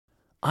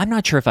I'm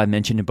not sure if I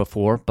mentioned it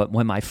before, but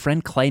when my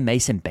friend Clay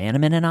Mason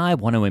Bannerman and I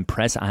want to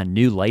impress our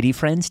new lady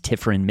friends,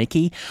 Tiffer and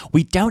Mickey,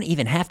 we don't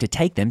even have to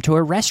take them to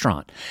a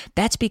restaurant.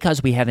 That's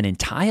because we have an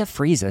entire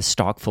freezer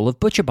stocked full of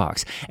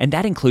ButcherBox, and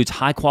that includes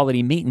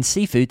high-quality meat and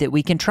seafood that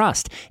we can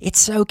trust. It's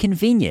so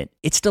convenient.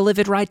 It's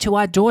delivered right to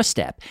our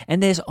doorstep,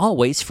 and there's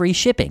always free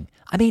shipping.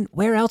 I mean,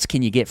 where else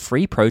can you get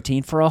free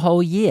protein for a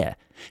whole year?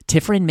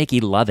 Tiffer and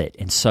Mickey love it,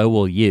 and so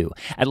will you.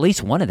 At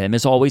least one of them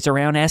is always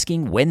around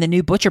asking when the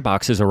new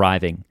ButcherBox is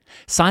arriving.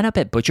 Sign up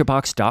at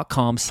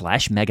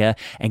butcherbox.com/mega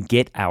and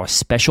get our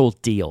special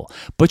deal.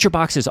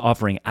 ButcherBox is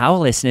offering our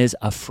listeners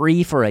a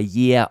free for a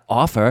year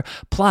offer,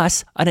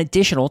 plus an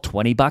additional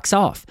 $20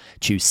 off.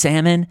 Choose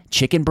salmon,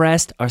 chicken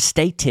breast, or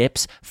steak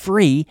tips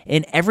free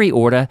in every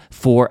order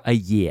for a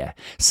year.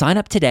 Sign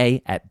up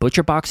today at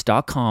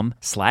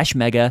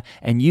butcherbox.com/mega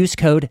and use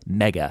code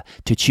MEGA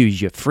to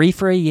choose your free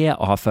for a year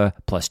offer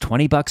plus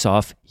 $20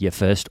 off your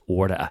first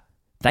order.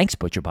 Thanks,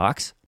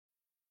 ButcherBox.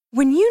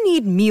 When you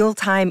need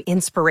mealtime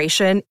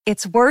inspiration,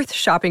 it's worth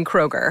shopping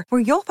Kroger, where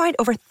you'll find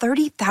over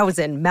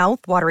 30,000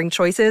 mouth-watering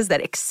choices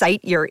that excite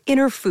your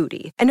inner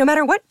foodie. And no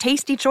matter what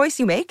tasty choice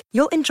you make,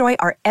 you'll enjoy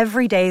our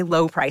everyday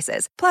low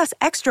prices, plus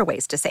extra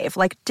ways to save,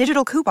 like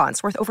digital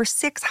coupons worth over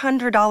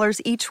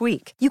 $600 each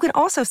week. You can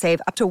also save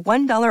up to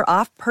 $1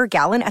 off per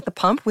gallon at the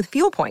pump with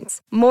fuel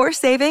points. More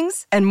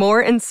savings and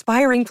more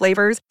inspiring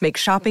flavors make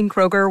shopping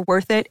Kroger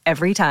worth it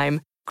every time.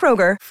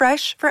 Kroger,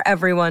 fresh for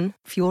everyone.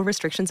 Fuel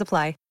restrictions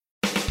apply.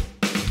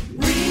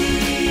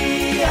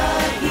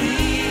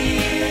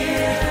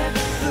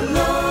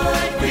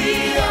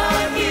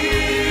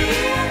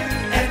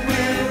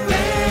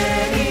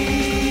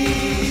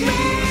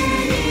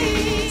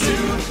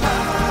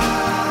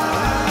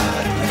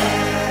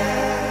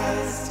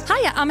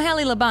 I'm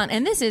Hallie LeBon,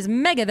 and this is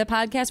Mega the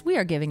Podcast. We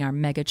are giving our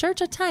mega church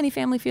a tiny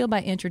family feel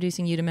by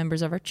introducing you to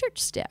members of our church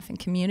staff and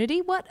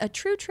community. What a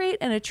true treat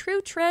and a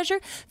true treasure.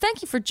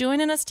 Thank you for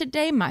joining us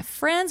today, my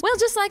friends. Well,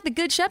 just like the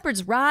Good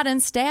Shepherd's rod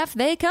and staff,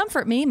 they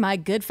comfort me. My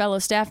good fellow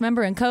staff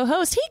member and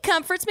co-host, he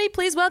comforts me.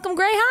 Please welcome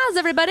Gray Haas,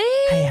 everybody.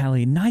 Hey,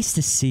 Hallie, nice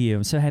to see you.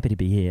 I'm so happy to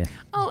be here.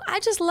 Oh, I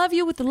just love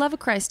you with the love of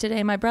Christ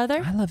today, my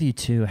brother. I love you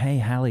too. Hey,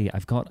 Hallie,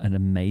 I've got an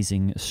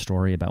amazing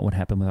story about what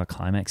happened with our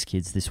Climax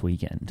kids this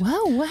weekend.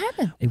 Whoa, what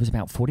happened? It was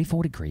about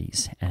 44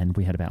 degrees and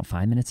we had about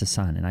 5 minutes of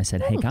sun, and I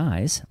said, hey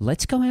guys,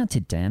 let's go out to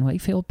Dan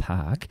Wakefield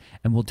Park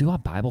and we'll do our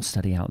Bible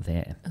study out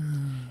there.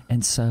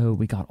 And so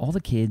we got all the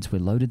kids, we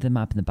loaded them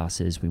up in the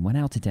buses, we went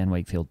out to Dan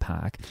Wakefield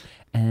Park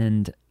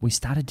and we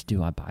started to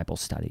do our Bible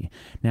study.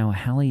 Now,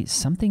 Hallie,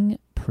 something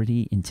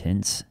pretty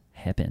intense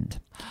happened.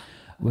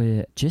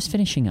 We're just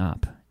finishing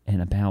up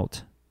and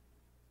about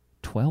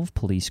 12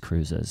 police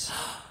cruisers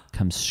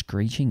come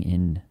screeching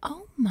in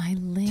oh my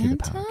Lanta? to the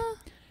park.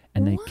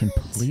 And they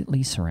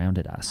completely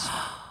surrounded us.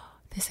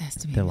 This has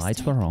to be the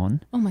lights were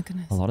on. Oh my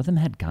goodness. A lot of them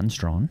had guns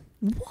drawn.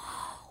 Whoa.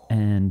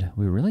 And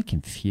we were really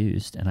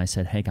confused. And I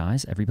said, hey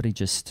guys, everybody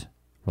just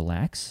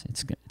relax.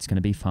 It's going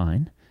to be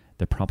fine.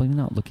 They're probably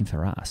not looking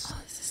for us. Oh,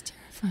 this is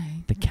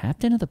terrifying. The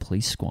captain of the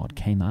police squad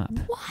came up.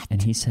 What?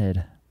 And he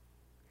said,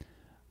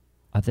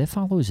 are there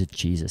followers of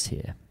Jesus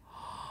here?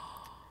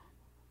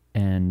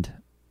 And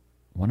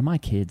one of my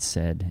kids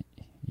said,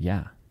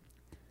 yeah.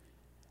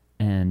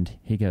 And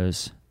he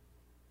goes,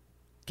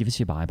 give us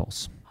your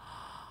Bibles.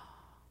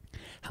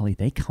 Hallie,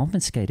 they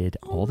confiscated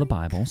all the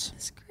Bibles.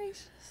 Goodness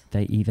gracious.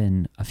 They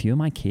even, a few of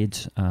my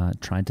kids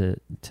tried to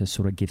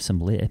sort of give some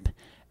lip,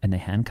 and they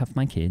handcuffed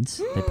my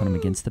kids. They put them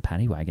against the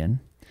paddy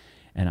wagon.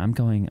 And I'm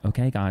going,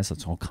 okay, guys,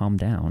 let's all calm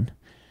down.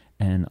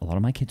 And a lot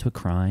of my kids were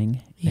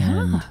crying. Yeah.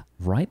 And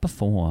right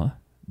before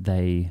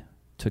they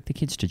took the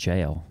kids to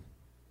jail,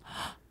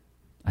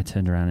 I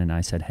turned around and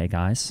I said, hey,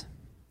 guys,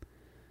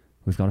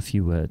 we've got a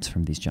few words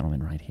from these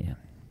gentlemen right here.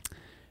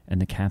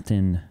 And the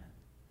captain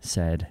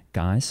said,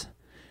 guys,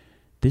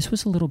 this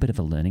was a little bit of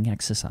a learning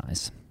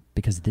exercise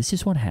because this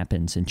is what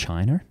happens in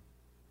China.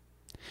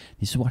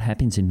 This is what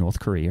happens in North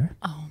Korea.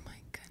 Oh my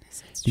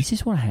goodness. This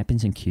is what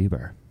happens in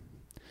Cuba.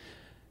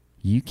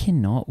 You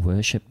cannot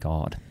worship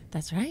God.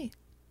 That's right.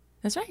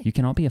 That's right. You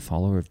cannot be a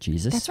follower of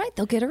Jesus. That's right.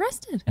 They'll get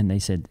arrested. And they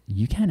said,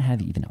 you can't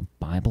have even a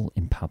Bible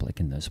in public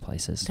in those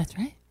places. That's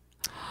right.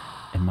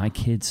 And my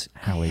kids,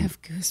 Hallie, I have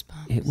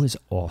goosebumps. It was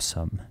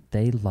awesome.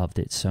 They loved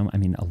it so. I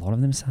mean, a lot of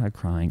them started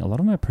crying. A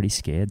lot of them are pretty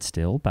scared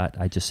still, but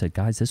I just said,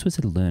 guys, this was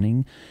a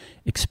learning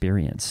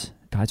experience.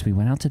 Guys, we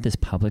went out to this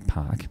public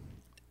park,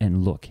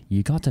 and look,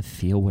 you got to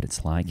feel what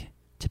it's like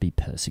to be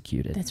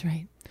persecuted. That's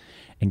right.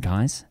 And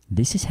guys,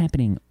 this is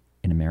happening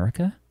in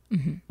America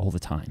all the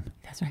time.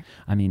 That's right.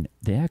 I mean,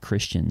 there are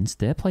Christians,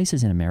 there are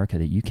places in America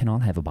that you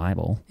cannot have a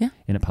Bible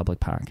in a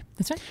public park.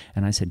 That's right.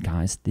 And I said,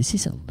 guys, this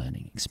is a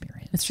learning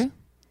experience. That's true.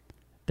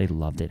 They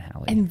loved it,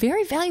 Hallie. And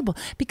very valuable,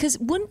 because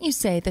wouldn't you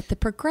say that the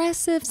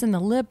progressives and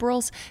the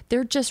liberals,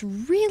 they're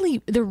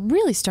really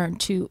starting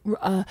to,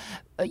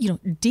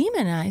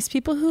 demonize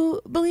people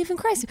who believe in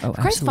Christ,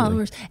 Christ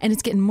followers. And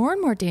it's getting more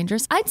and more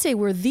dangerous. I'd say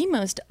we're the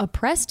most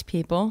oppressed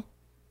people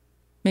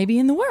maybe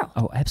in the world.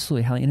 Oh,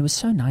 absolutely, Hallie. And it was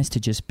so nice to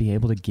just be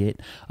able to get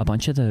a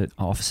bunch of the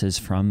officers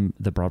from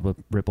the Broad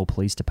Ripple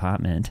Police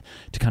Department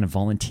to kind of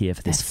volunteer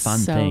for this That's fun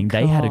so thing.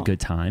 They had a cool. good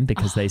time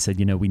because they said,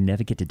 we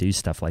never get to do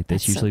stuff like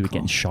this. That's so Usually we're cool.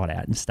 getting shot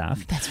at and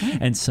stuff. That's right.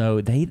 And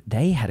so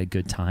they had a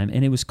good time.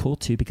 And it was cool,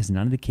 too, because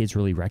none of the kids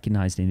really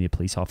recognized any of the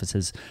police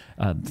officers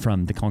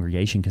from the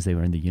congregation because they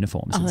were in the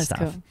uniforms and that's stuff.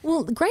 Cool.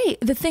 Well, great.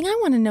 The thing I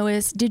want to know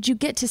is, did you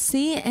get to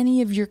see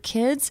any of your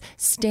kids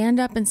stand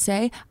up and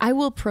say, I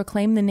will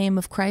proclaim the name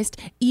of Christ,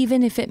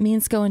 even if it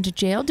means going to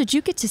jail? Did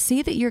you get to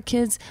see that your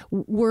kids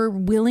were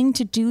willing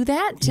to do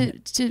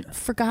that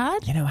for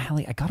God?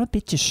 Hallie, I got a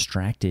bit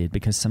distracted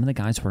because some of the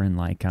guys were in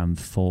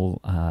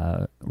full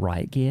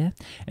riot gear.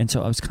 And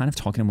so I was kind of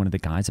talking to one of the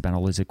guys about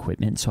all his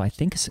equipment. So I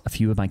think a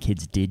few of my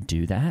kids did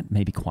do that,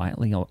 maybe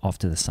quietly off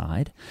to the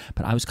side.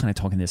 But I was kind of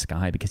talking to this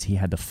guy because he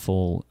had the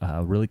full,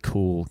 really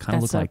cool, kind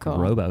of looked like cool.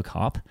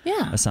 RoboCop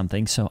Yeah. or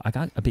something. So I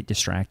got a bit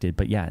distracted.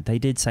 But yeah, they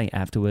did say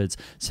afterwards,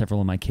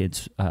 several of my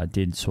kids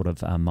did sort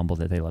of mumble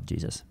that they love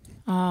Jesus.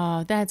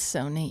 Oh, that's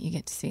so neat. You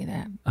get to see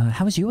that.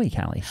 How was your week,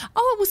 Hallie?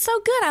 Oh, it was so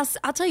good.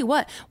 I'll tell you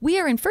what. We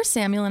are in 1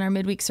 Samuel in our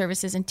midweek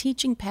services, and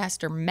teaching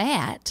pastor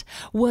Matt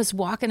was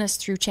walking us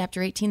through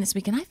chapter 18 this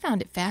week, and I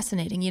found it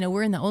fascinating.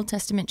 We're in the Old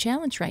Testament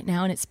challenge right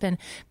now, and it's been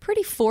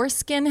pretty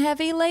foreskin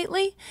heavy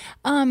lately.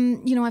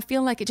 I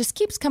feel like it just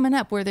keeps coming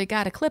up where they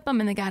got to clip them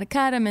and they got to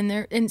cut them,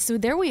 and so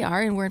there we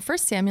are, and we're in 1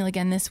 Samuel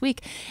again this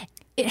week.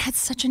 It had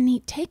such a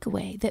neat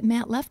takeaway that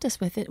Matt left us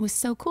with. It was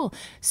so cool.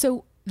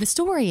 So the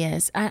story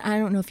is, I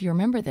don't know if you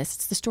remember this,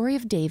 it's the story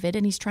of David,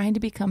 and he's trying to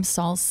become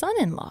Saul's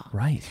son-in-law.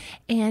 Right.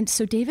 And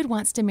so David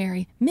wants to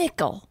marry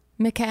Michal.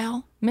 Right.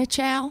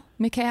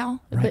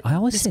 I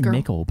always say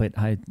Michal, but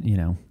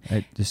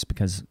just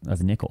because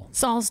of nickel.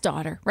 Saul's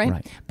daughter,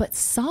 right? But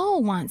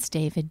Saul wants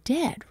David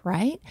dead,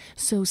 right?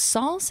 So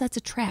Saul sets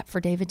a trap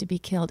for David to be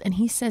killed, and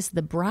he says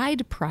the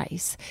bride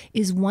price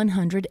is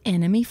 100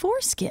 enemy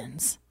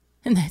foreskins.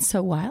 And that's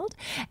so wild.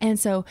 And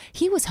so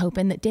he was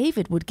hoping that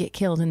David would get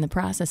killed in the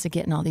process of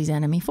getting all these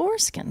enemy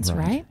foreskins,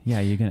 right?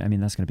 Yeah,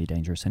 that's going to be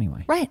dangerous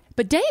anyway. Right.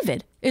 But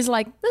David is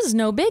like, this is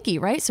no biggie,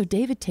 right? So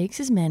David takes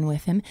his men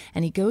with him,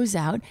 and he goes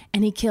out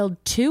and he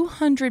killed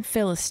 200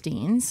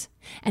 Philistines,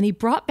 and he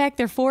brought back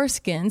their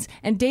foreskins,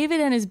 and David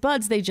and his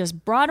buds, they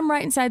just brought them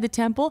right inside the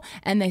temple,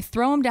 and they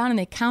throw them down, and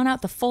they count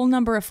out the full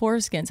number of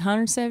foreskins: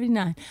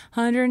 179,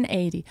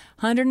 180,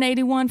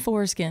 181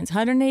 foreskins,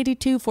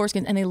 182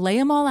 foreskins, and they lay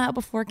them all out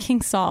before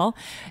King Saul.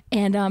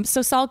 And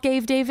so Saul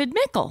gave David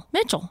Michal,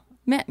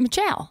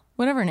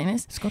 whatever her name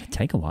is. It's got to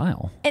take a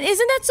while. And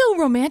isn't that so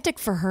romantic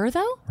for her,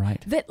 though?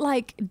 Right. That,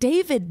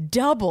 David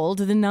doubled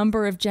the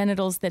number of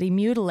genitals that he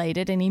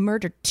mutilated, and he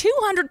murdered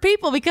 200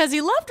 people because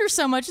he loved her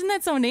so much. Isn't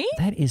that so neat?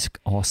 That is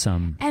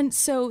awesome. And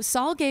so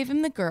Saul gave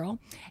him the girl,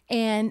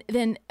 and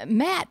then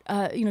Matt,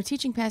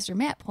 teaching pastor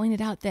Matt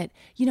pointed out that,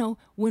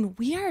 when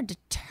we are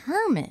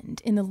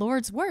determined in the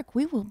Lord's work,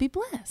 we will be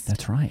blessed.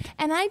 That's right.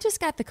 And I just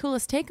got the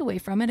coolest takeaway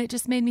from it. It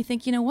just made me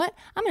think, you know what?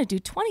 I'm going to do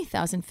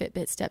 20,000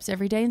 Fitbit steps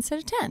every day instead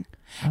of 10.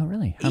 Oh,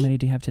 really? How many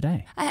do you have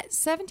today?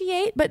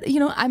 78, but,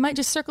 I might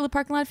just circle the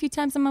parking lot a few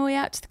times on my way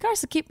out to the car,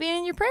 so keep me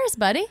in your prayers,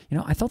 buddy.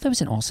 I thought that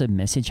was an awesome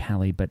message,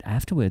 Hallie, but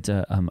afterwards,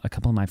 a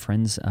couple of my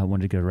friends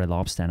wanted to go to Red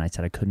Lobster, and I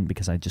said I couldn't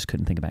because I just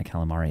couldn't think about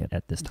calamari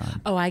at this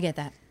time. Oh, I get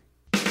that.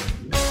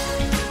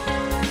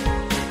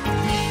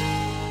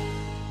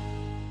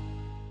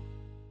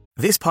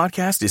 This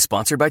podcast is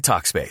sponsored by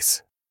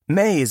Talkspace.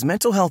 May is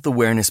Mental Health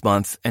Awareness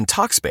Month, and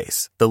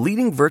Talkspace, the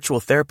leading virtual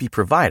therapy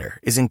provider,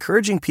 is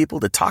encouraging people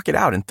to talk it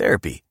out in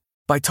therapy.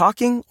 By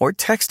talking or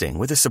texting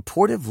with a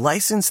supportive,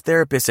 licensed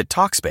therapist at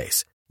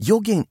Talkspace,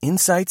 you'll gain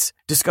insights,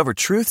 discover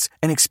truths,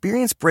 and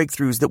experience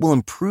breakthroughs that will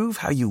improve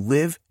how you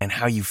live and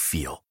how you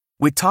feel.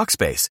 With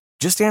Talkspace,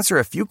 just answer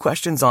a few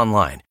questions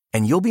online,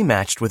 and you'll be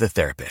matched with a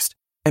therapist.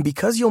 And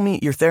because you'll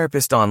meet your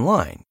therapist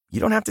online, you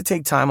don't have to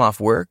take time off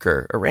work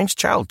or arrange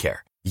childcare.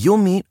 You'll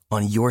meet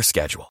on your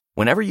schedule,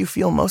 whenever you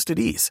feel most at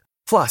ease.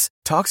 Plus,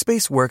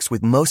 Talkspace works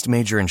with most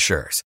major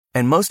insurers,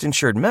 and most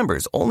insured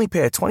members only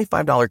pay a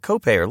 $25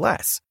 copay or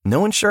less.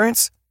 No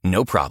insurance?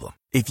 No problem.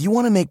 If you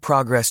want to make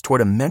progress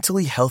toward a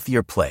mentally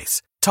healthier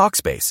place,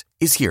 Talkspace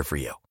is here for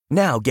you.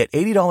 Now get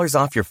 $80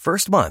 off your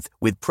first month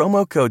with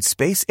promo code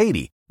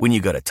SPACE80 when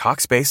you go to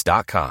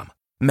Talkspace.com.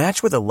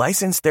 Match with a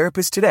licensed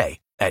therapist today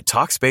at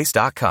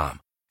Talkspace.com.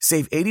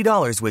 Save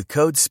 $80 with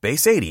code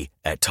SPACE80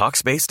 at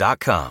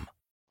Talkspace.com.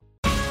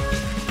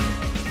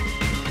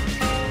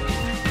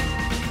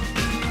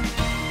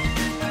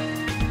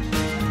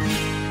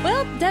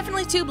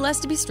 Definitely too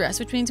blessed to be stressed,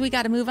 which means we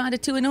got to move on to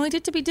too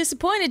anointed to be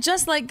disappointed.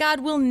 Just like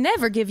God will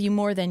never give you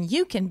more than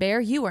you can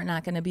bear, you are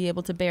not going to be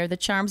able to bear the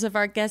charms of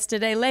our guest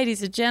today.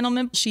 Ladies and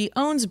gentlemen, she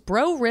owns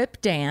Bro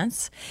Rip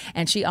Dance,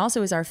 and she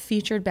also is our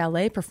featured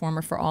ballet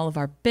performer for all of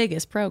our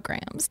biggest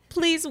programs.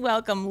 Please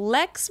welcome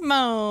Lex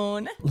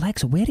Moan.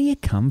 Lex, where do you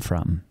come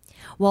from?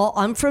 Well,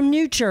 I'm from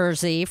New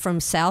Jersey,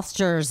 from South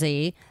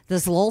Jersey,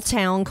 this little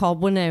town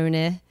called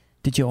Winona.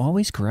 Did you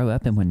always grow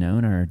up in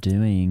Winona or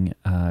doing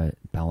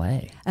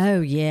ballet.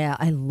 Oh, yeah.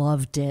 I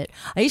loved it.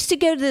 I used to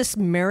go to this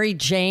Mary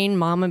Jane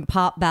mom and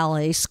pop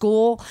ballet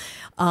school.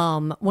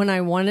 When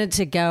I wanted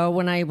to go,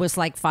 when I was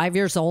like 5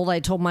 years old, I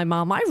told my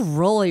mom, I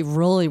really,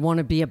 really want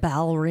to be a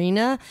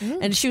ballerina.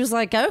 And she was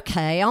like,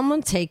 okay, I'm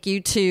going to take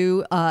you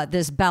to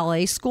this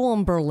ballet school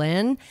in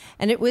Berlin.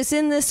 And it was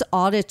in this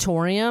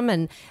auditorium.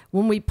 And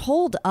when we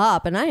pulled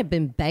up, and I had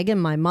been begging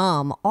my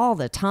mom all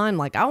the time,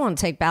 like, I want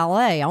to take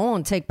ballet. I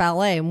want to take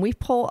ballet. And we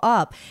pull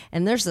up,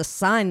 and there's a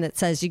sign that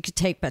says you could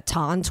take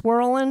baton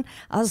twirling.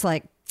 I was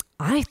like,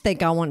 I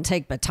think I want to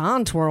take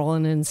baton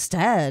twirling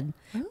instead.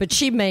 But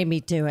she made me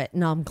do it,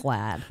 and I'm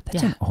glad.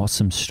 That's an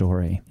awesome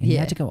story. And you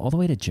had to go all the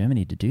way to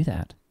Germany to do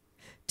that.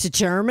 To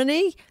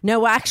Germany?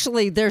 No,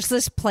 actually, there's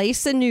this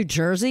place in New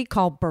Jersey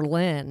called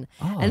Berlin.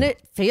 And I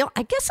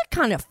guess it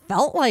kind of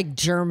felt like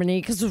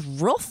Germany because it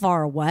was real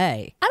far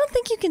away. I don't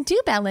think you can do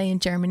ballet in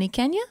Germany,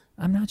 can you?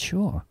 I'm not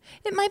sure.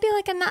 It might be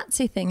like a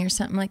Nazi thing or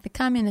something, like the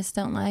communists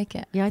don't like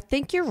it. Yeah, I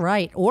think you're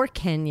right. Or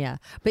Kenya.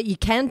 But you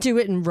can do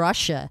it in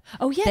Russia.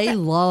 Oh, yeah. They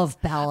love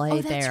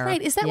ballet there. That's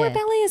right. Is that where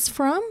ballet is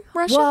from?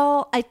 Russia?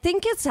 Well, I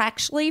think it's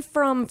actually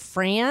from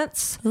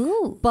France.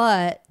 Ooh.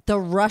 But the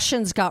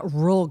Russians got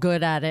real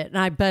good at it. And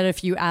I bet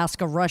if you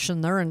ask a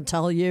Russian, they're going to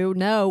tell you,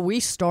 no, we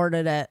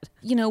started it.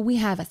 You know, we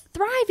have a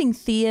thriving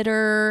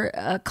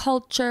theater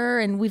culture,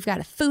 and we've got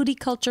a foodie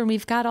culture, and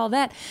we've got all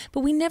that. But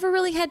we never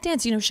really had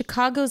dance. You know,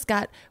 Chicago's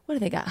got, what do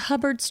they got,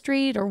 Hubbard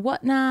Street or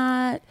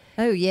whatnot?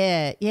 Oh,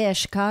 yeah. Yeah,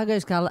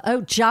 Chicago's got...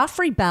 Oh,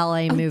 Joffrey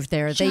Ballet moved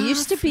there. They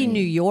used to be New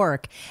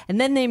York. And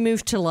then they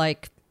moved to,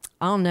 like,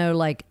 I don't know,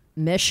 like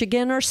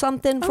Michigan or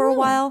something for a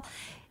while.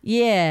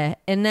 Yeah,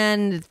 and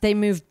then they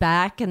moved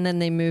back, and then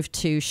they moved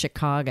to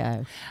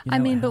Chicago. I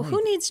mean, but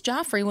who needs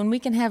Joffrey when we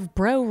can have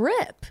Bro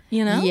Rip,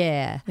 you know?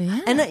 Yeah.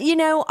 And,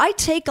 I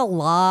take a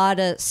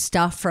lot of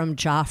stuff from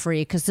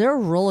Joffrey because they're a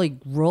really,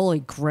 really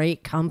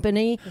great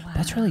company. Wow.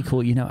 That's really cool.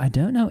 I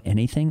don't know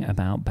anything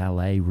about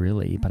ballet,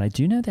 really, but I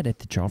do know that at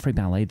the Joffrey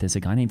Ballet, there's a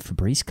guy named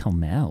Fabrice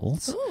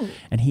Comels,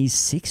 and he's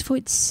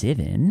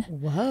 6'7".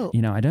 Whoa.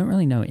 I don't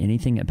really know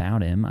anything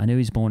about him. I know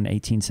he's born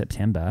 18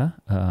 September,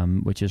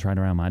 which is right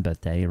around my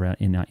birthday.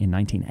 Around in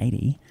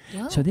 1980.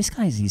 Whoa. So this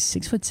guy's, he's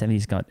 6'7".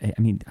 He's got,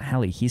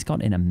 Hallie, he's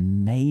got an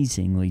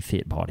amazingly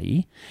fit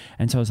body.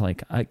 And so I was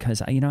like,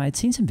 because, I'd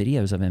seen some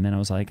videos of him and I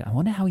was like, I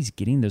wonder how he's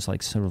getting those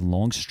like sort of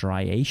long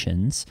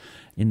striations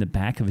in the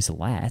back of his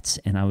lats.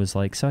 And I was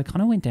like, so I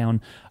kind of went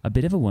down a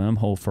bit of a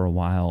wormhole for a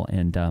while.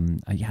 And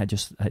I'm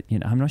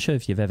not sure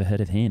if you've ever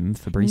heard of him,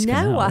 Fabrice No,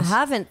 Comels. I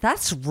haven't.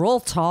 That's real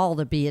tall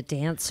to be a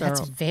dancer. That's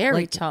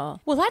very tall.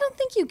 Well, I don't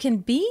think you can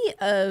be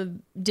a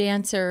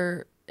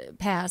dancer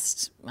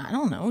past, I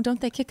don't know, don't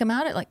they kick them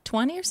out at like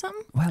 20 or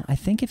something? Well, I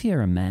think if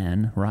you're a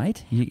man,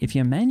 right? If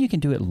you're a man, you can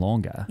do it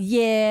longer.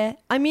 Yeah.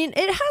 I mean,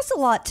 it has a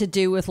lot to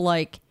do with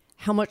like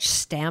how much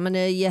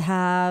stamina you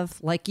have.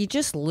 Like you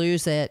just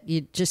lose it.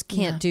 You just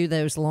can't do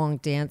those long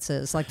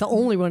dances. Like the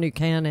only one who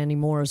can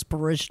anymore is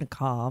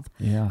Baryshnikov.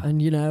 Yeah. And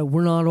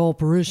we're not all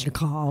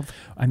Baryshnikov.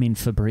 I mean,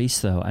 Fabrice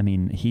though,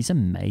 he's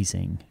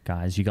amazing,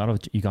 guys. You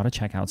gotta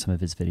check out some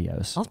of his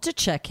videos. I'll have to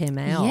check him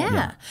out.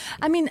 Yeah.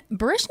 I mean,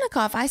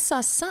 Baryshnikov, I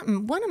saw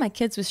something, one of my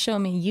kids was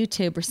showing me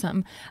YouTube or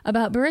something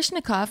about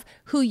Baryshnikov,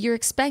 who you're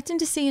expecting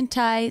to see in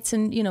tights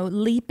and,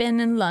 leaping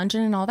and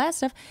lunging and all that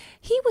stuff.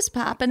 He was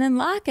popping and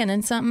locking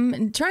and something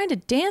and trying to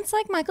dance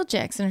like Michael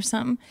Jackson or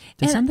something.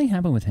 Did something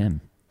happen with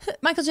him?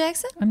 Michael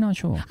Jackson? I'm not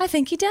sure. I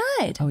think he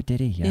died. Oh, did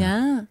he?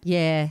 Yeah.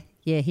 Yeah,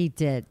 he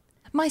did.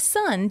 My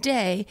son,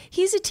 Day,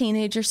 he's a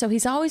teenager, so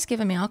he's always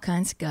giving me all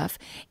kinds of guff.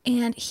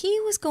 And he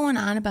was going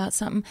on about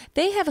something.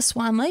 They have a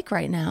Swan Lake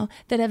right now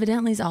that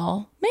evidently is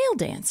all male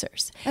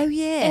dancers. Oh,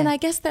 yeah. And I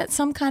guess that's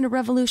some kind of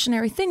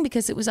revolutionary thing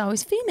because it was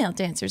always female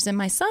dancers. And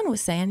my son was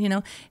saying,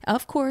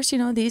 of course,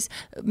 these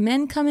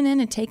men coming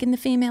in and taking the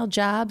female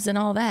jobs and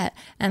all that.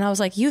 And I was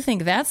like, you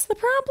think that's the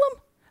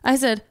problem? I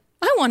said,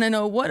 I want to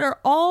know what are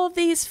all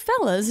these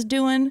fellas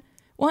doing,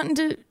 wanting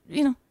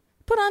to,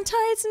 put on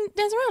tights and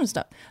dance around and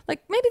stuff.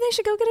 Like, maybe they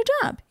should go get a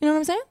job. You know what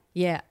I'm saying?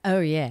 Yeah. Oh,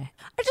 yeah.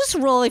 I just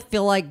really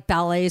feel like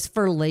ballet is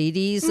for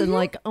ladies and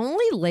like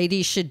only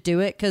ladies should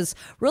do it because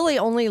really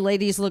only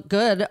ladies look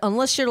good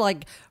unless you're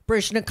like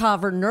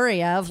Baryshnikov or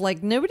Nureyev.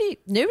 Like nobody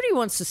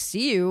wants to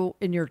see you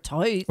in your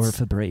tights. Or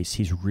Fabrice.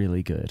 He's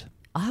really good.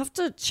 I'll have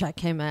to check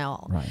him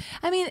out. Right.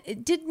 I mean,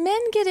 did men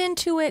get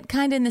into it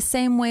kind of in the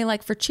same way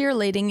like for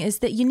cheerleading is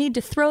that you need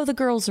to throw the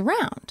girls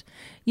around?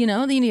 You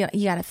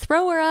got to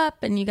throw her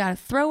up and you got to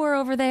throw her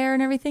over there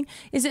and everything.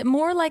 Is it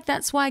more like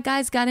that's why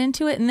guys got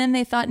into it and then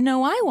they thought,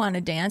 no, I want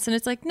to dance. And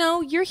it's like,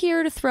 no, you're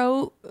here to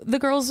throw the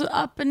girls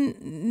up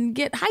and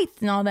get height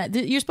and all that.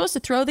 You're supposed to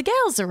throw the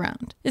gals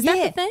around. Is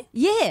that the thing?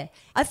 Yeah.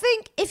 I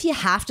think if you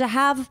have to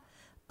have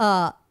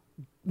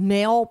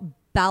male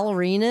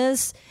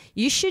ballerinas,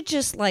 you should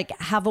just like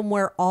have them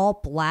wear all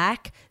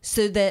black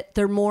so that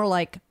they're more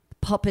like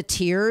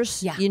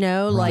puppeteers, Yeah. you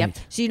know, like,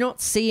 Right. so you don't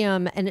see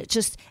them, and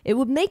it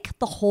would make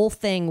the whole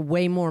thing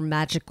way more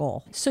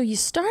magical. So you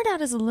start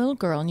out as a little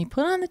girl and you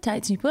put on the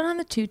tights and you put on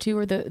the tutu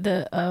or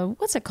the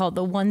what's it called?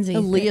 The onesie. A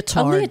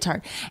leotard. A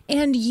leotard.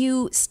 And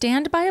you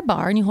stand by a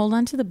bar and you hold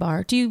on to the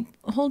bar. Do you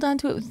hold on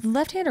to it with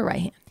left hand or right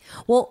hand?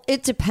 Well,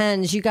 it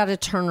depends. You got to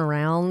turn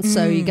around,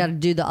 so you got to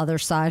do the other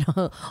side.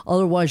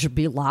 Otherwise, you'd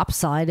be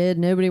lopsided.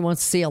 Nobody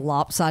wants to see a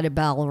lopsided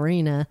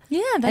ballerina.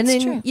 Yeah, and that's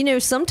then, true. You know,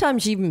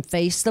 sometimes you even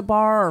face the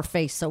bar or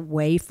face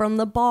away from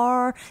the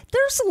bar.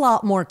 There's a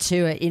lot more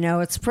to it. You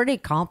know, it's pretty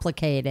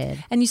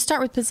complicated. And you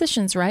start with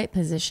positions, right?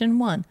 Position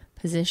 1,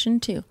 position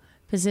 2,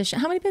 position.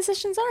 How many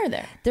positions are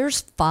there?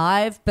 There's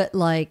 5, but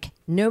like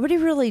nobody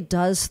really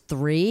does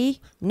 3.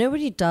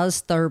 Nobody does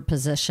third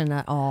position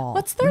at all.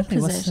 What's third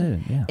Really? What's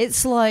position? the- yeah.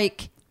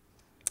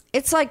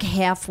 It's like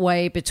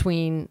halfway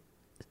between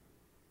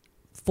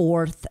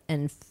 4th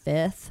and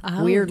 5th.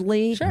 Oh,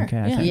 weirdly, sure.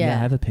 Okay, Yeah. I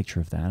have a picture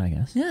of that, I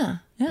guess. Yeah.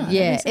 Yeah. that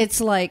Yeah, makes sense.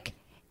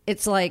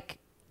 it's like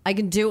I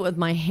can do it with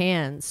my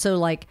hands. So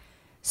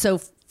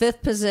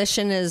 5th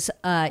position is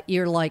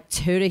you're like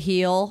toe to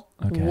heel.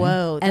 Okay.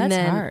 Whoa, that's And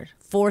then hard.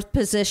 4th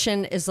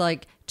position is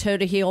like toe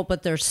to heel,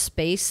 but there's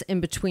space in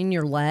between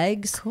your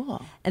legs.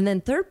 Cool. And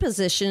then 3rd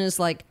position is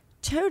like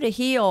toe to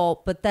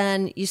heel, but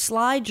then you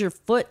slide your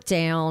foot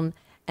down,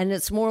 and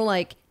it's more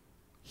like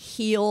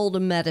heel to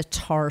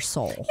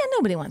metatarsal. Yeah,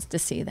 nobody wants to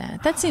see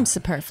that. That seems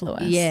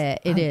superfluous. Yeah,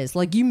 it is.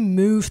 Like you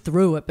move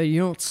through it, but you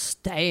don't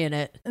stay in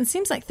it. It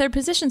seems like third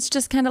position's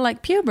just kind of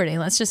like puberty.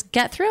 Let's just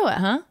get through it,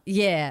 huh?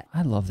 Yeah.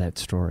 I love that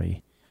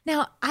story.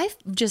 Now, I've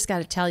just got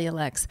to tell you,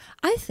 Lex,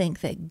 I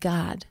think that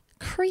God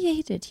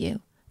created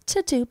you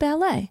to do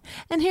ballet.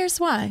 And here's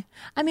why.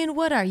 I mean,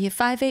 what are you,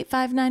 5'8",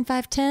 5'9",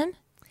 5'10"?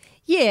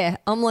 Yeah,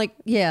 I'm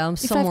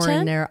somewhere 5'10"?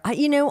 in there.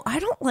 I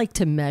don't like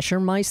to measure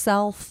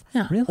myself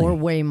Yeah. Really? or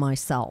weigh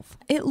myself.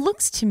 It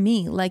looks to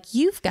me like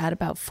you've got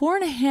about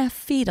 4.5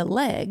 feet of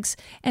legs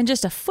and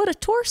just a foot of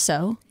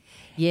torso.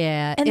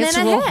 Yeah, And it's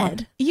then real a hard.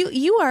 head.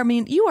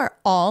 You are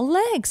all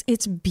legs.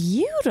 It's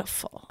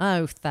beautiful.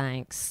 Oh,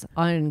 thanks.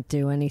 I didn't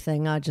do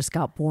anything. I just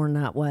got born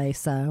that way.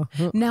 So,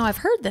 Now, I've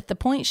heard that the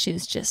point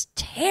shoes just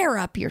tear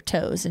up your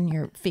toes and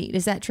your feet.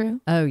 Is that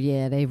true? oh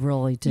yeah, they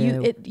really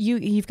do.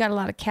 You've got a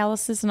lot of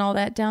calluses and all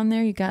that down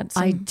there. You got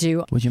some. I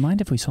do. Would you mind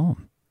if we saw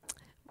him?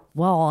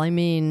 Well, I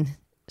mean,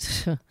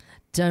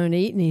 don't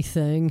eat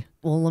anything.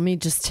 Well, let me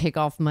just take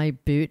off my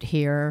boot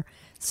here.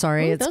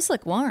 Sorry, Ooh, those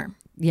look warm.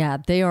 yeah,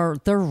 they're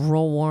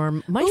real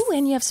warm. My Ooh,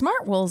 and you have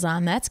smart wools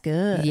on. That's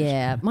good.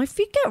 yeah, my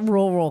feet get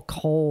real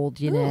cold.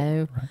 You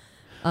know.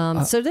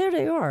 So there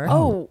they are.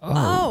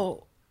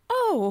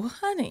 Oh,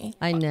 honey.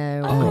 I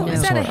know. Oh, I know.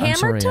 is that a I'm hammer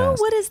sorry I toe?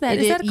 asked. What is that?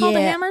 Is that called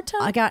a hammer toe?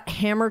 I got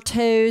hammer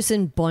toes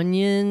and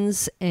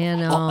bunions,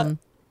 and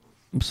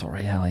I'm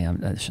sorry, Allie.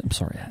 I'm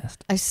sorry I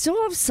asked. I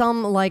still have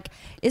some, like,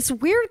 it's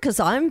weird because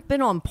I've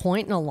been on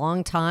point in a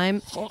long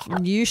time.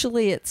 And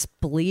usually it's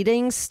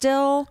bleeding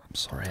still. I'm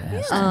sorry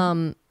I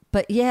asked.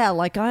 But yeah,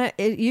 like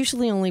it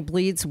usually only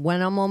bleeds when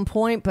I'm on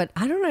point, but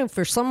I don't know,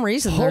 for some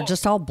reason they're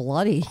just all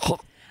bloody.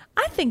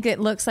 I think it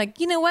looks like,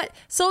 you know what?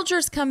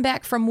 Soldiers come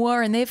back from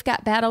war and they've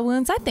got battle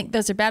wounds. I think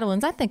those are battle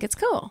wounds. I think it's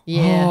cool.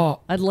 Yeah. Oh.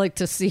 I'd like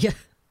to see it.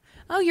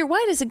 Oh, you're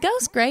white as a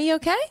ghost, Gray. You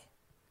okay?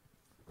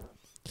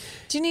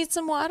 Do you need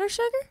some water,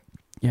 sugar?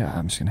 Yeah,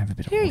 I'm just gonna have a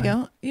bit of Here you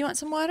water. go. You want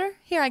some water?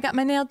 Here, I got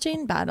my nail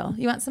Jean bottle.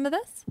 You want some of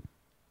this?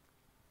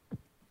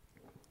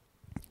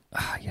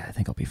 Yeah, I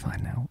think I'll be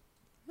fine now.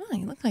 Oh,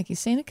 you look like you've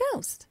seen a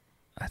ghost.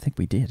 I think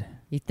we did.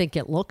 You think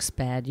it looks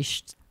bad, you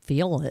should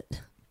feel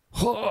it.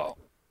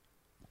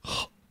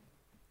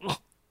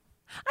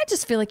 I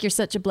just feel like you're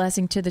such a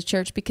blessing to the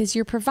church because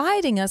you're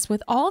providing us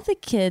with all the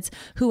kids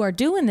who are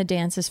doing the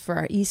dances for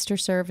our Easter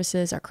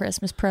services, our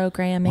Christmas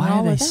programming, Why all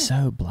are they of that.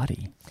 so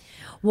bloody?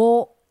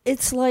 Well,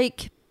 it's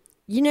like,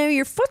 you know,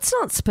 your foot's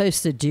not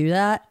supposed to do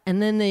that,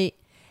 and then they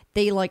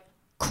like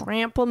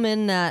cramp them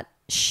in that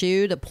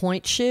shoe, the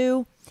point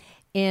shoe,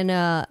 and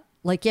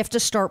like you have to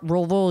start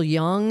real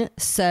young.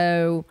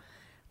 So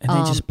And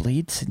they just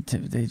bleed.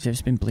 They've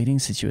just been bleeding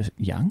since you were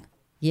young.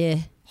 yeah,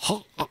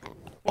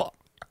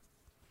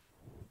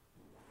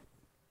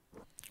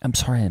 I'm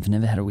sorry, I've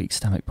never had a weak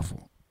stomach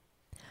before.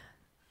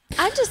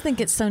 I just think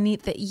it's so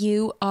neat that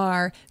you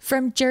are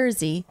from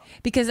Jersey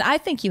because I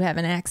think you have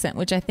an accent,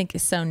 which I think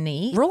is so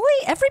neat.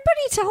 really,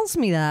 everybody tells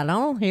me that. I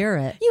don't hear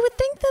it. You would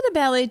think that a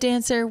ballet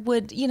dancer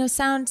would,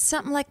 sound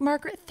something like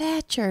Margaret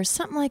Thatcher,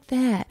 something like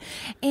that.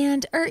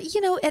 And, or,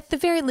 at the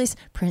very least,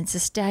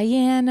 Princess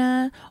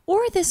Diana,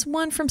 or this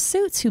one from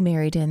Suits who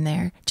married in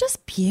there.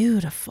 Just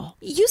beautiful.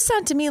 You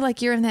sound to me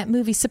like you're in that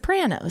movie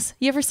Sopranos.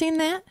 You ever seen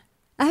that?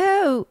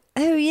 Oh,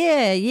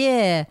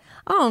 yeah.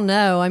 I don't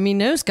know. I mean,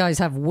 those guys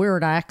have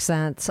weird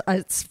accents.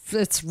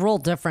 It's real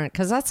different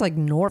because that's like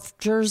North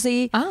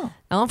Jersey. Oh.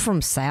 I'm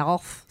from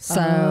South,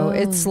 so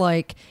it's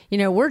like,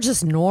 we're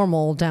just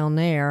normal down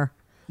there.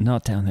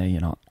 Not down there,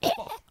 you're not.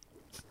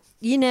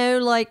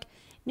 Like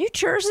New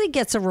Jersey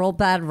gets a real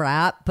bad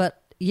rap,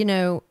 but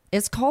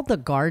it's called the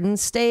Garden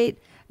State.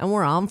 And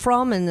where I'm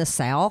from in the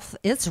South,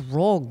 it's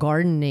real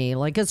gardeny.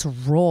 Like, it's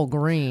real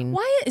green.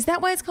 Is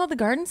that why it's called the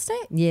Garden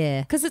State?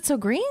 Yeah. Because it's so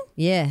green?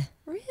 Yeah.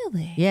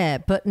 Really? Yeah,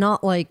 but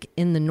not like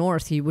in the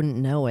North. You wouldn't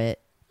know it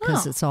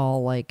because Oh. it's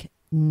all like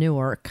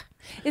Newark.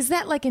 Is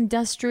that like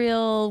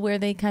industrial where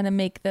they kind of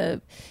make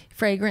the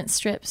fragrance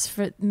strips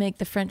make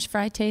the French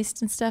fry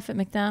taste and stuff at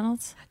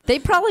McDonald's? They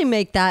probably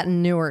make that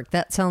in Newark.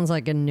 That sounds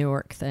like a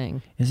Newark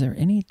thing. Is there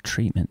any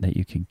treatment that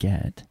you could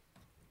get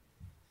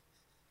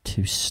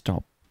to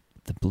stop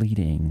the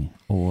bleeding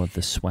or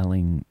the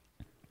swelling?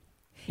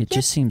 It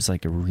just seems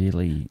like a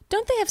really...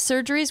 Don't they have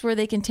surgeries where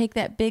they can take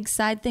that big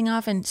side thing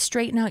off and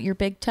straighten out your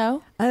big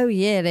toe? Oh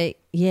yeah,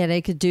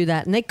 they could do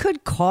that, and they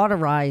could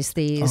cauterize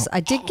these. I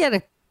did get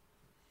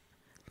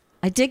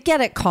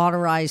it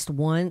cauterized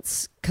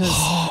once because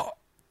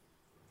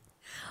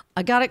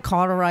I got it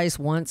cauterized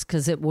once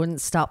because it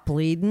wouldn't stop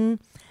bleeding.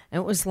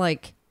 And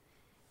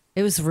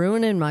it was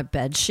ruining my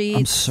bed sheets.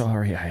 I'm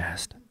sorry I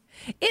asked.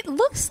 It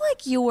looks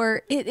like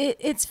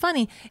it's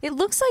funny. It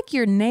looks like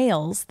your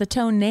nails, the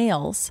toe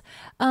nails,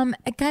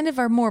 kind of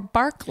are more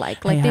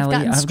bark-like. Like hey, they've Hallie,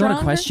 gotten I've stronger.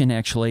 got a question,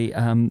 actually.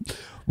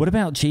 What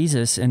about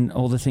Jesus and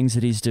all the things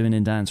that he's doing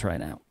in dance right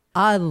now?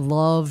 I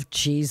love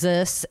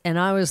Jesus. And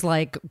I was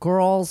like,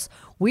 girls,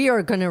 we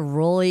are going to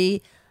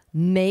really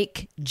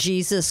make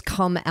Jesus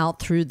come out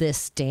through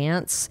this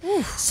dance.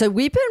 So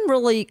we've been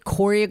really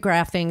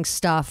choreographing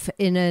stuff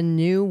in a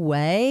new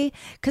way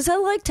because I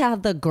like to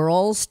have the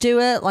girls do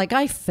it. Like,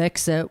 I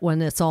fix it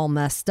when it's all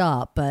messed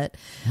up, but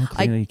Well,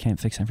 clearly you can't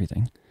fix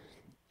everything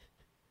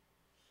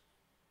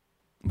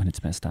when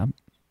it's messed up.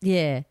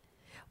 yeah.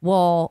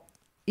 Well,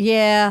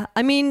 yeah.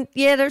 I mean,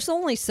 yeah, there's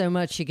only so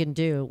much you can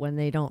do when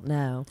they don't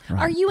know.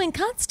 Are you in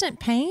constant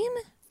pain?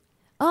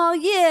 Oh,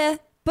 yeah.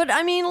 But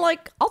I mean,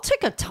 like, I'll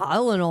take a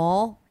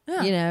Tylenol.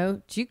 Yeah. You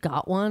know, do you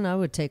got one? I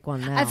would take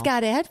one now. I've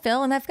got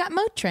Advil and I've got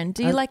Motrin.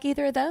 Do you like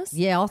either of those?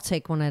 Yeah, I'll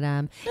take one of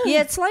them. Yeah,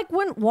 it's like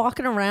when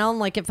walking around,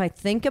 like if I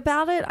think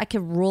about it, I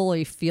can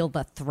really feel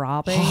the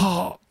throbbing.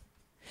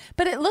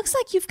 But it looks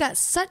like you've got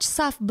such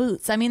soft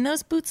boots. I mean,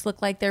 those boots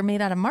look like they're made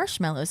out of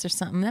marshmallows or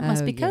something. That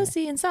must be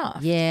cozy and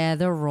soft. Yeah,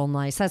 they're real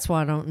nice. That's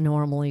why I don't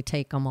normally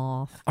take them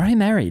off. Are you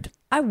married?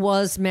 I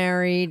was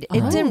married.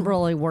 It didn't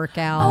really work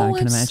out. Oh, I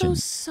can I'm imagine. so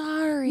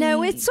sorry.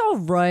 No, it's all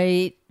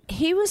right.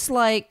 He was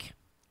like,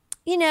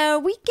 you know,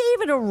 we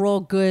gave it a real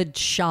good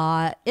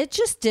shot. It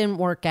just didn't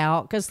work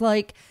out because,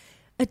 like,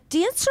 a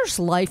dancer's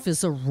life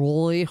is a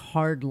really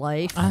hard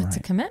life. It's a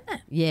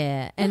commitment.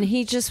 Yeah. And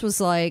he just was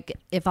like,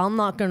 if I'm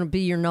not going to be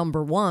your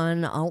number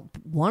one, I'll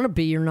want to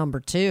be your number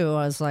two.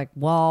 I was like,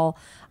 well,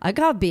 I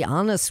got to be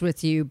honest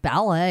with you.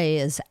 Ballet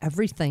is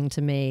everything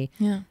to me.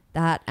 Yeah.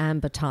 That and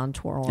baton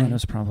twirling. And it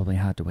was probably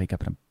hard to wake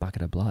up in a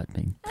bucket of blood.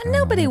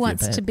 Nobody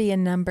wants to be a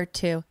number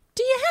two.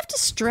 Do you have to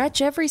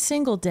stretch every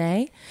single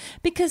day?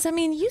 Because, I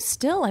mean,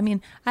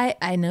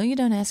 I know you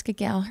don't ask a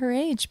gal her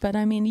age, but,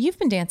 I mean, you've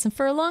been dancing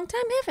for a long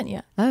time, haven't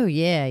you? Oh,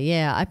 yeah,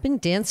 yeah. I've been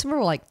dancing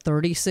for like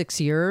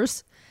 36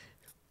 years.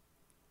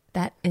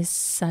 That is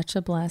such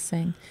a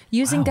blessing.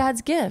 Using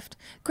God's gift.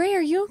 Gray,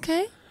 are you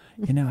okay?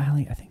 You know,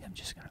 Allie, I think I'm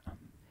just going to...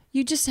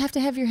 You just have to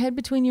have your head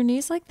between your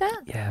knees like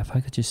that? Yeah, if I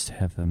could just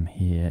have them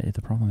here.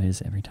 The problem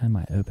is every time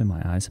I open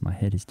my eyes and my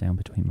head is down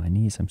between my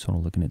knees, I'm sort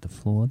of looking at the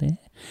floor there.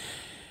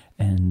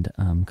 And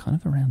kind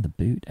of around the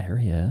boot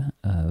area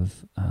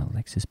of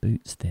Lex's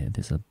boots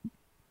there's a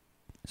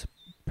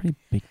pretty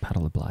big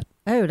puddle of blood.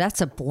 Oh,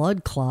 that's a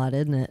blood clot,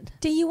 isn't it?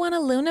 Do you want a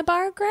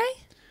Lunabar, Gray?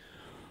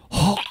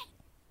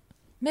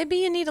 Maybe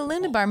you need a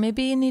Lunabar.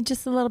 Maybe you need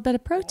just a little bit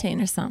of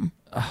protein or something.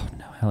 Oh,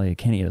 no, Hallie, I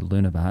can't eat a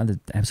Luna bar. They're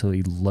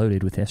absolutely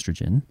loaded with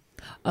estrogen.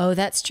 Oh,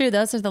 that's true.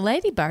 Those are the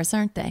lady bars,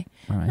 aren't they?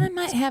 All right. I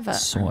might have a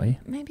soy.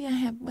 Maybe I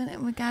have.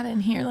 We got it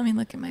in here. Let me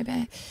look at my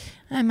bag.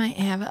 I might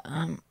have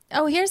a.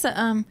 Oh, here's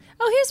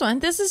one.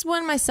 This is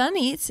one my son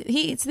eats.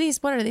 He eats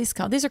these. What are these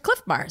called? These are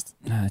Cliff Bars.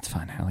 No, it's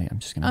fine, Hallie. I'm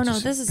just gonna. Oh no,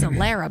 this is a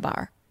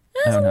Larabar.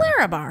 That's Oh, a no.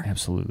 Larabar.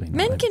 Absolutely not.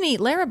 Men can eat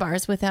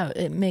Larabars without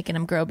it making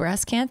them grow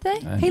breasts, can't they?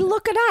 Hey,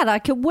 look at that. I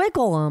could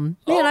wiggle them.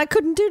 Man, I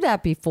couldn't do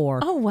that before.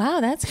 Oh wow,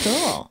 that's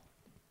cool.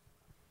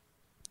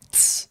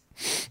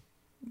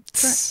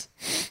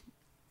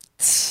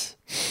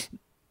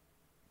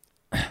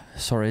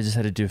 Sorry, I just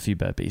had to do a few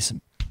burpees.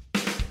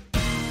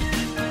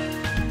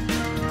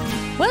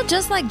 Well,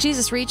 just like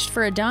Jesus reached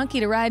for a donkey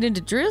to ride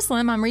into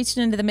Jerusalem, I'm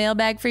reaching into the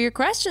mailbag for your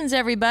questions,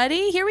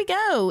 everybody. Here we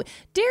go.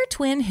 Dear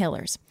Twin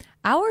Hillers,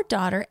 our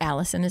daughter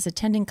Allison is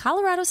attending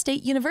Colorado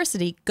State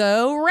University,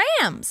 go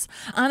Rams,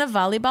 on a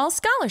volleyball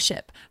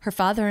scholarship. Her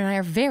father and I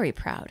are very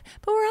proud,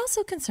 but we're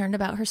also concerned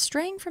about her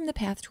straying from the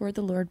path toward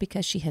the Lord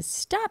because she has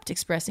stopped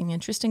expressing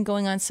interest in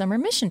going on summer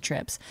mission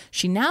trips.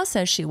 She now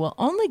says she will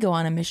only go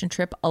on a mission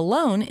trip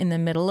alone in the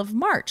middle of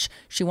March.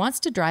 She wants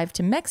to drive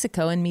to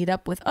Mexico and meet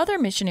up with other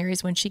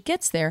missionaries when she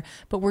gets there,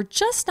 but we're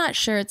just not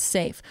sure it's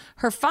safe.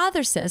 Her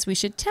father says we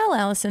should tell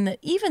Allison that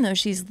even though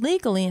she's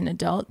legally an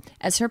adult,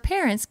 as her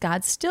parents,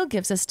 God still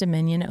gives us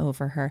dominion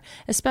over her,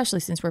 especially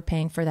since we're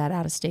paying for that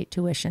out-of-state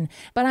tuition.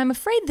 But I'm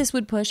afraid this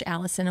would push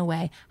Allison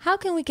away. How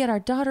can we get our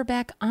daughter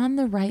back on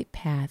the right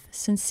path?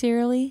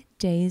 Sincerely,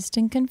 Dazed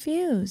and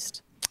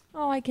Confused.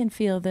 Oh, I can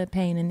feel the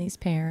pain in these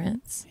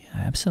parents.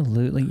 Yeah,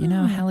 absolutely. You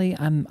know, Hallie,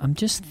 I'm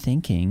just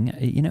thinking,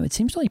 you know, it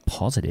seems really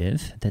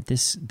positive that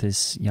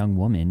this young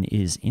woman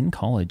is in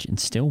college and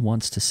still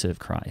wants to serve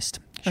Christ.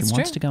 She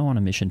wants to go on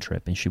a mission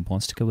trip, and she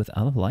wants to go with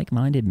other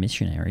like-minded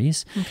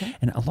missionaries. Okay.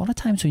 And a lot of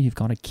times when you've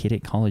got a kid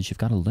at college, you've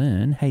got to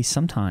learn, hey,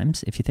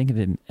 sometimes if you think of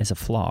it as a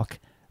flock,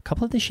 a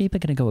couple of the sheep are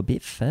going to go a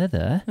bit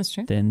further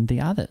than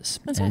the others.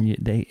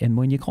 And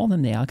when you call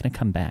them, they are going to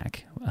come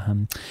back.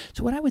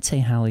 So what I would say,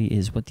 Hallie,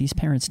 is what these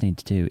parents need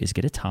to do is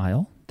get a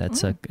tile.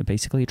 That's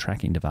basically a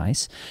tracking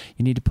device.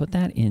 You need to put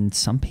that in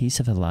some piece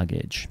of her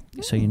luggage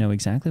so you know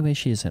exactly where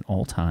she is at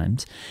all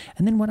times.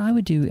 And then what I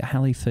would do,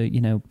 Hallie, for,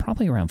 you know,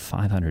 probably around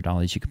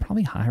 $500, you could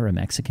probably hire a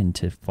Mexican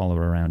to follow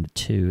her around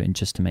too, and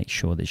just to make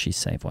sure that she's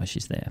safe while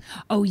she's there.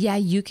 Oh yeah,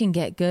 you can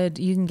get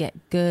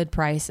good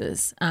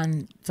prices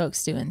on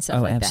folks doing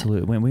stuff like that. Oh,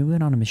 absolutely. When we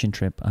went on a mission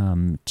trip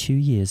 2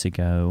 years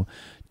ago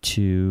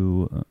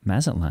to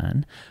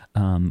Mazatlan,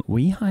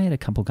 we hired a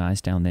couple guys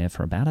down there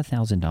for about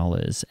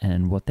 $1,000,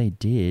 and what they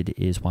did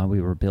is while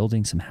we were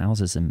building some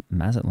houses in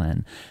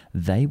Mazatlan,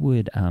 they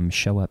would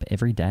show up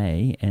every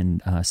day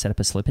and set up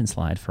a slip and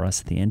slide for us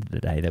at the end of the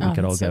day that we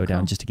could all go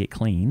down just to get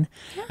clean.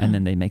 Yeah. And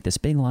then they make this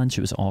big lunch.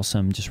 It was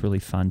awesome, just really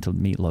fun to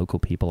meet local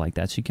people like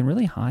that. So you can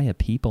really hire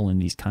people in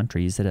these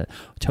countries that are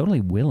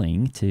totally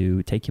willing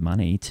to take your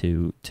money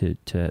to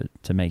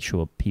make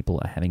sure people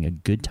are having a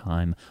good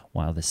time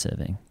while they're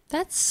serving.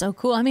 That's so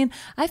cool. I mean,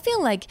 I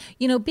feel like,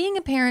 you know, being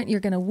a parent,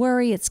 you're going to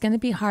worry. It's going to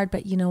be hard.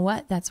 But you know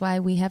what? That's why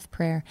we have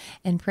prayer.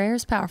 And prayer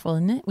is powerful,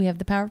 isn't it? We have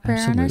the power of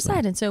prayer on our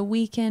side. And so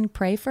we can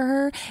pray for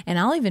her. And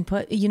I'll even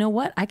put, you know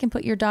what? I can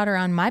put your daughter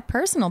on my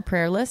personal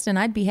prayer list. And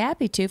I'd be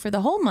happy to for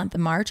the whole month of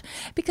March.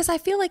 Because I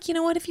feel like, you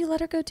know what? If you let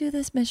her go do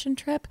this mission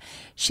trip,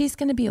 she's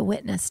going to be a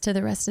witness to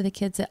the rest of the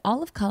kids at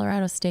all of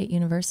Colorado State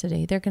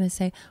University. They're going to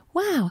say,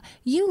 wow,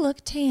 you look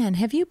tan.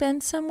 Have you been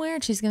somewhere?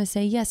 And she's going to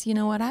say, yes, you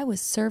know what? I was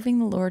serving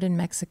the Lord in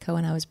Mexico,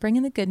 and I was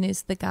bringing the good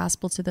news of the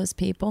gospel to those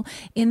people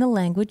in the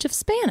language of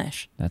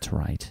Spanish. That's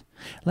right.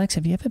 Lex,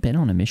 have you ever been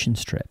on a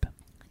missions trip?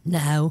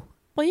 No.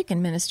 Well, you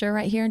can minister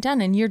right here in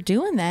town, and you're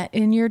doing that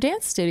in your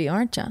dance studio,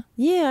 aren't you?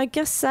 Yeah, I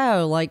guess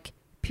so. Like,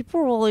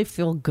 people really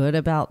feel good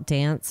about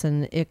dance,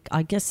 and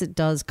I guess it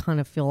does kind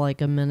of feel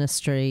like a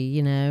ministry,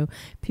 you know.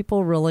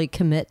 People really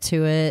commit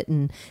to it,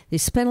 and they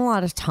spend a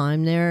lot of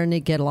time there, and they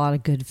get a lot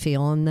of good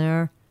feeling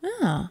there.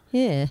 Oh.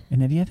 Yeah.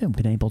 And have you ever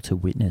been able to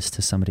witness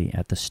to somebody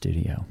at the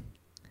studio?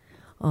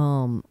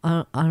 I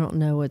don't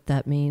know what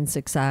that means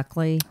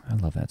exactly. I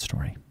love that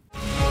story.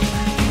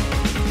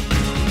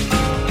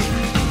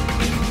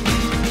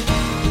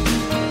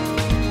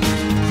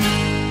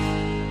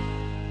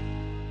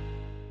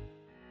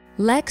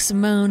 Lex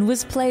Moon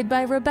was played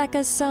by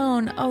Rebecca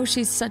Sohn. Oh,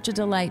 she's such a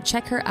delight.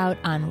 Check her out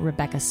on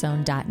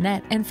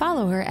RebeccaSohn.net and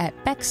follow her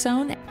at Beck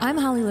Sohn. I'm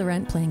Holly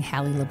Laurent playing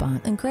Hallie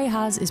Labont, and Gray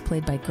Haas is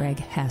played by Greg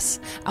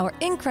Hess. Our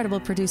incredible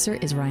producer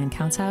is Ryan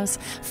Countshouse.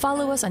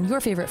 Follow us on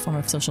your favorite form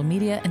of social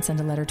media and send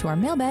a letter to our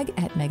mailbag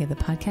at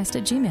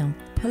megathepodcast@gmail.com.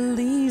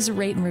 Please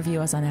rate and review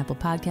us on Apple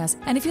Podcasts.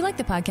 And if you like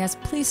the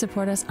podcast, please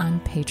support us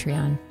on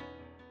Patreon.